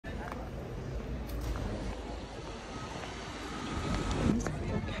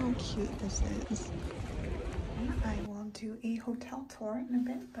how cute this is. I will do a hotel tour in a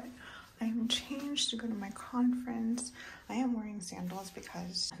bit, but I'm changed to go to my conference. I am wearing sandals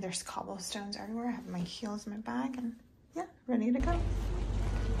because there's cobblestones everywhere. I have my heels in my bag and yeah, ready to go.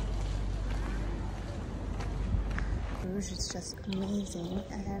 Bruges is just amazing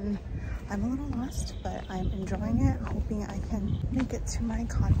and I'm a little lost, but I'm enjoying it, hoping I can make it to my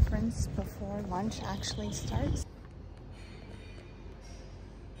conference before lunch actually starts.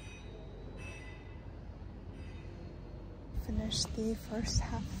 Finished the first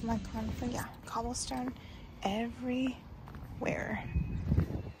half of my conference. Yeah, cobblestone everywhere.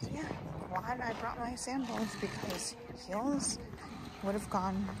 So yeah, glad I brought my sandals because heels would have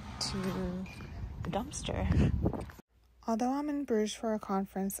gone to the dumpster. Although I'm in Bruges for a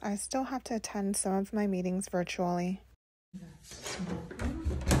conference, I still have to attend some of my meetings virtually. Hi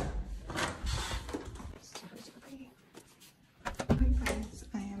guys,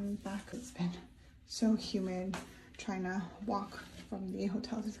 I am back. It's been so humid. Trying to walk from the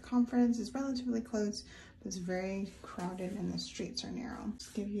hotel to the conference is relatively close, but it's very crowded and the streets are narrow. Let's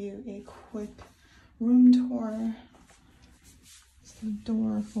give you a quick room tour. It's the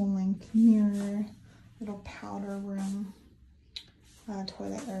door, full-length mirror, little powder room,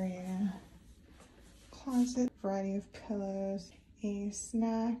 toilet area, closet, variety of pillows, a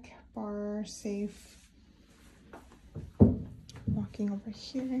snack bar, safe. Walking over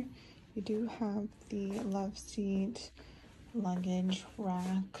here, you do have the love seat, luggage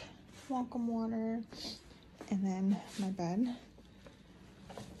rack, welcome water, and then my bed.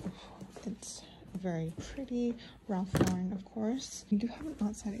 It's very pretty, Ralph Lauren of course. You do have an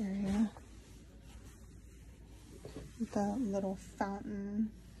outside area. The little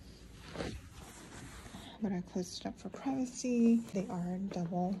fountain, but I closed it up for privacy. They are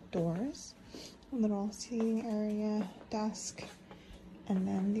double doors. A little seating area, desk, and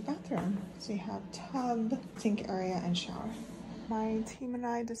then the bathroom. So you have tub, sink area, and shower. My team and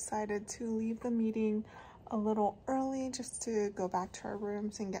I decided to leave the meeting a little early just to go back to our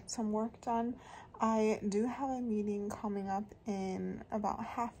rooms and get some work done. I do have a meeting coming up in about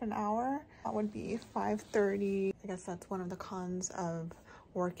half an hour. That would be 5:30. I guess that's one of the cons of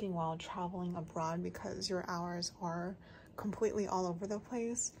working while traveling abroad because your hours are completely all over the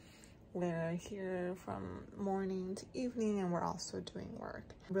place. We're here from morning to evening and we're also doing work.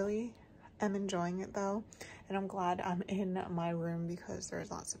 Really am enjoying it though, and I'm glad I'm in my room because there's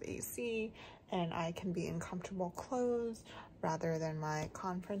lots of AC and I can be in comfortable clothes rather than my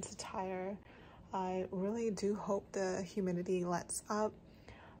conference attire. I really do hope the humidity lets up.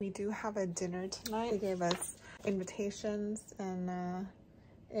 We do have a dinner tonight. They gave us invitations and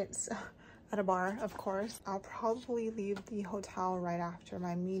it's at a bar, of course. I'll probably leave the hotel right after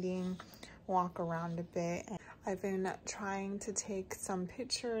my meeting, walk around a bit. I've been trying to take some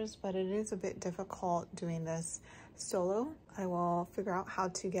pictures, but it is a bit difficult doing this solo. I will figure out how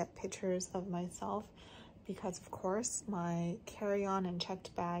to get pictures of myself because of course my carry-on and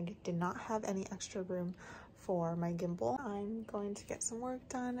checked bag did not have any extra room for my gimbal. I'm going to get some work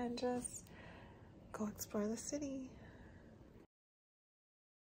done and just go explore the city.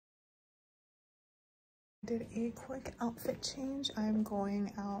 Did a quick outfit change. I'm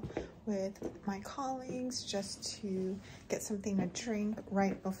going out with my colleagues just to get something to drink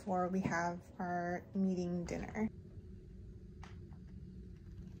right before we have our meeting dinner.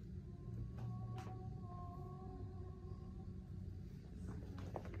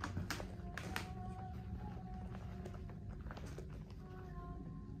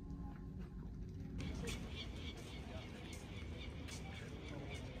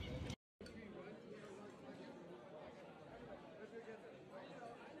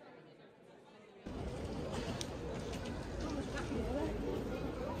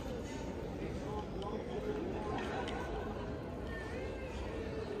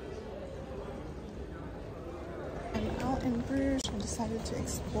 Out in Bruges, I decided to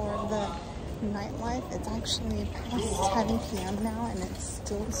explore the nightlife. It's actually past 10 p.m. now and it's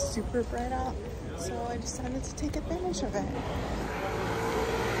still super bright out, so I decided to take advantage of it.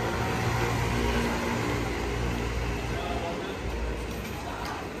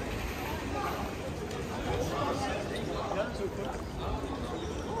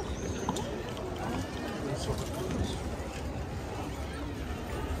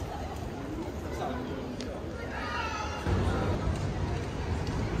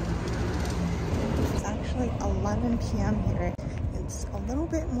 It's actually 11 p.m. here. It's a little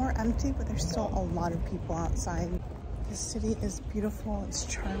bit more empty, but there's still a lot of people outside. The city is beautiful, it's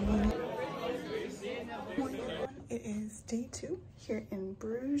charming. It is day 2 here in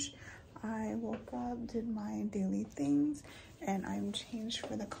Bruges. I woke up, did my daily things, and I'm changed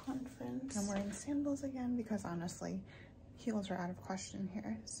for the conference. I'm wearing sandals again because honestly, heels are out of question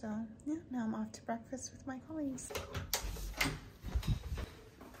here. So yeah, now I'm off to breakfast with my colleagues.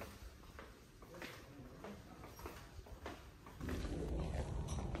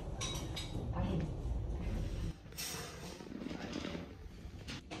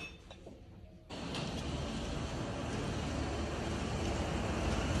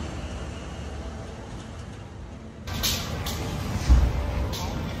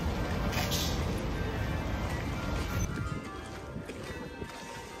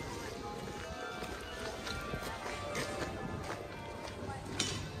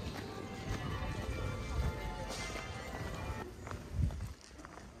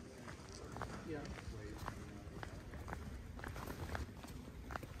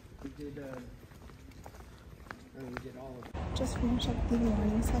 Just finished up the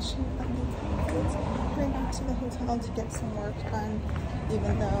morning session of the conference. Heading back to the hotel to get some work done,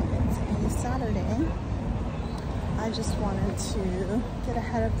 even though it's a Saturday. I just wanted to get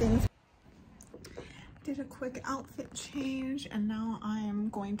ahead of things. Did a quick outfit change, and now I'm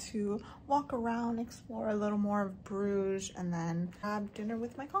going to walk around, explore a little more of Bruges, and then have dinner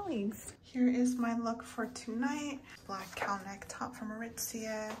with my colleagues. Here is my look for tonight. Black cow neck top from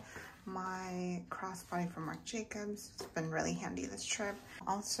Aritzia. My crossbody from Marc Jacobs. It's been really handy this trip.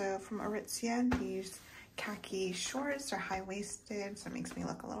 Also from Aritzia, these khaki shorts are high-waisted, so it makes me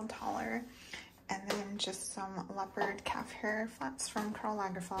look a little taller. And then just some leopard calf hair flats from Karl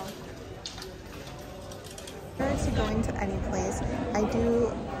Lagerfeld. Prior to going to any place, I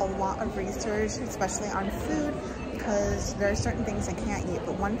do a lot of research, especially on food, because there are certain things I can't eat.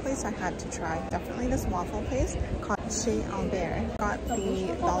 But one place I had to try, definitely this waffle place called Chez Albert. Got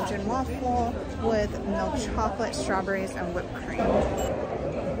the Belgian waffle with milk chocolate, strawberries, and whipped cream.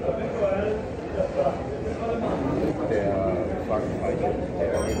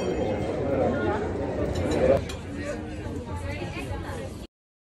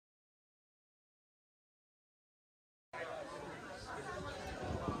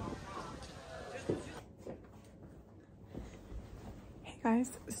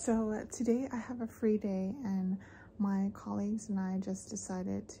 Guys, so today I have a free day and my colleagues and I just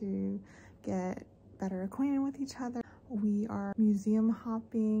decided to get better acquainted with each other. We are museum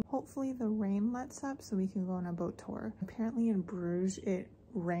hopping. Hopefully the rain lets up so we can go on a boat tour. Apparently in Bruges it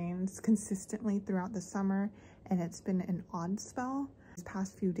rains consistently throughout the summer and it's been an odd spell these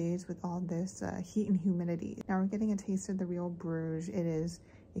past few days with all this heat and humidity. Now we're getting a taste of the real Bruges. It is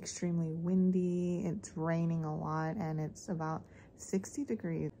extremely windy, it's raining a lot, and it's about 60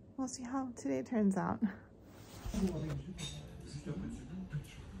 degrees. We'll see how today turns out.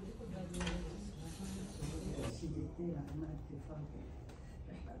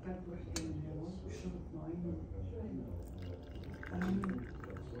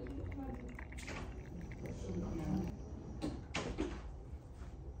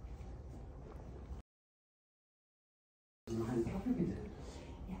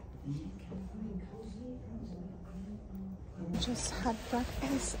 Just had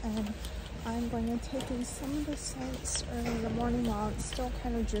breakfast and I'm going to take in some of the sights early in the morning while it's still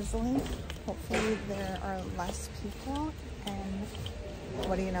kind of drizzling. Hopefully there are less people, and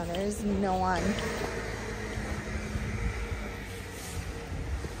what do you know, there is no one.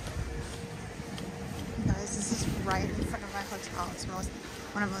 Guys, this is right in front of my hotel. It's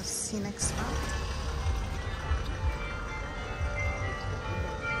one of the most scenic spots.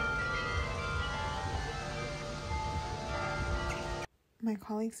 My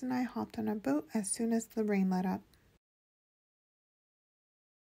colleagues and I hopped on a boat as soon as the rain let up.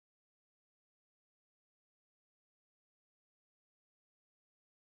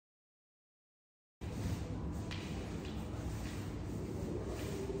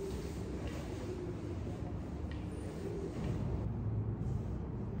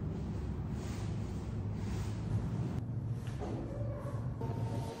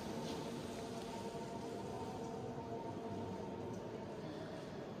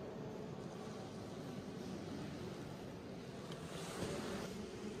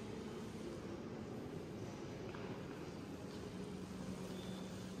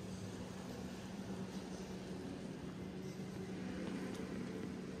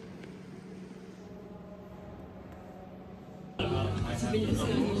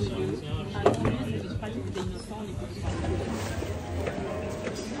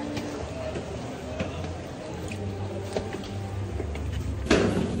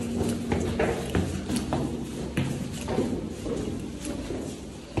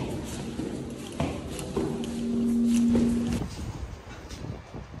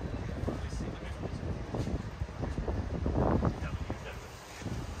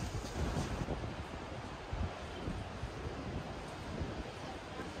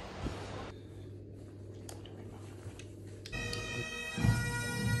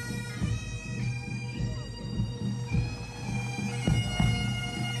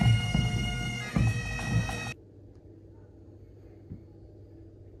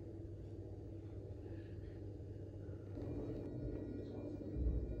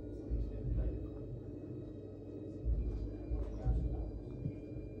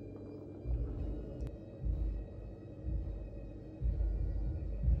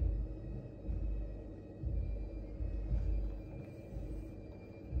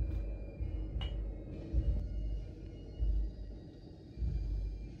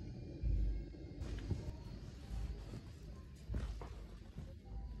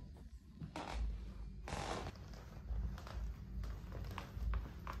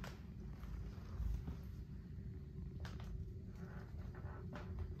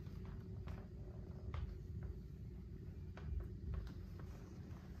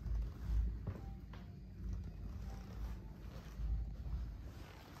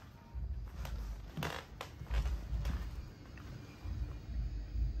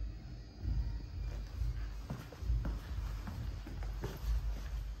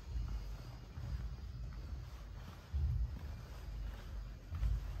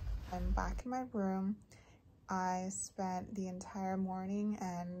 I'm back in my room. I spent the entire morning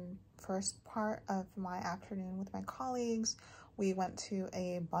and first part of my afternoon with my colleagues. We went to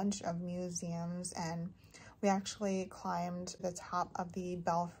a bunch of museums and we actually climbed the top of the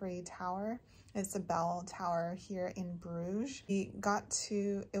Belfry Tower. It's the bell tower here in Bruges. We got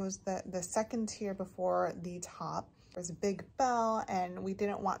to, it was the second tier before the top. There's a big bell and we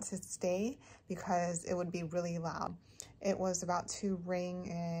didn't want to stay because it would be really loud. It was about to ring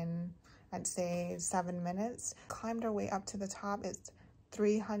in, I'd say 7 minutes. Climbed our way up to the top. It's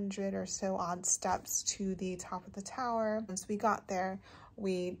 300 or so odd steps to the top of the tower. Once we got there,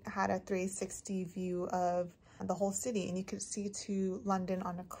 we had a 360 view of the whole city and you could see to London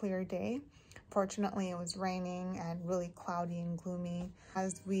on a clear day. Fortunately, it was raining and really cloudy and gloomy.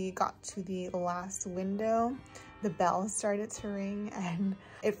 As we got to the last window, the bell started to ring and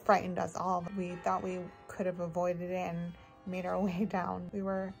it frightened us all. We thought we could have avoided it and made our way down. We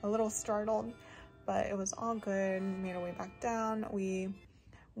were a little startled, but it was all good. We made our way back down. We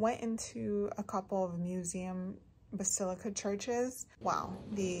went into a couple of museum basilica churches. Wow,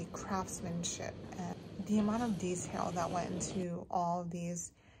 the craftsmanship and the amount of detail that went into all of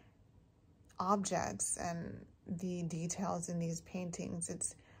these objects and the details in these paintings.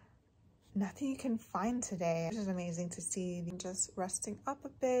 It's nothing you can find today. It's just amazing to see. Just resting up a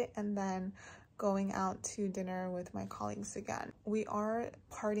bit and then going out to dinner with my colleagues again. We are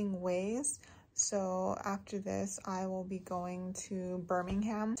parting ways. So after this, I will be going to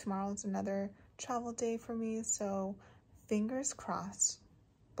Birmingham. Tomorrow is another travel day for me. So fingers crossed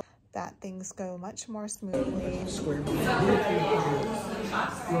that things go much more smoothly.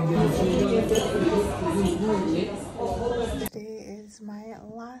 Today is my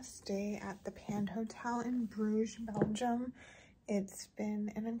last day at the Pan Hotel in Bruges, Belgium. It's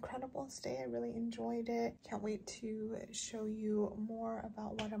been an incredible stay. I really enjoyed it. Can't wait to show you more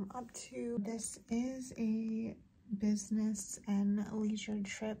about what I'm up to. This is a business and leisure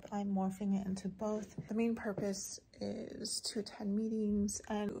trip. I'm morphing it into both. The main purpose is to attend meetings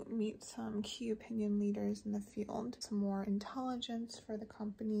and meet some key opinion leaders in the field, some more intelligence for the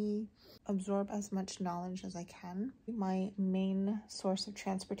company, absorb as much knowledge as I can. My main source of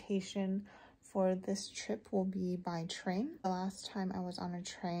transportation for this trip will be by train. The last time I was on a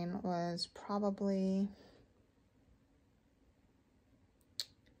train was probably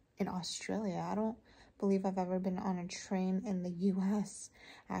in Australia. I don't believe I've ever been on a train in the US,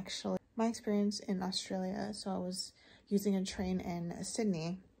 actually. My experience in Australia, so I was using a train in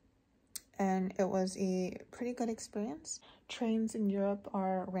Sydney and it was a pretty good experience. Trains in Europe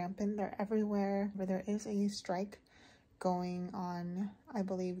are rampant, they're everywhere. There is a strike going on, I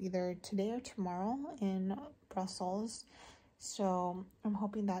believe either today or tomorrow in Brussels. So I'm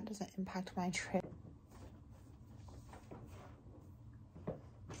hoping that doesn't impact my trip.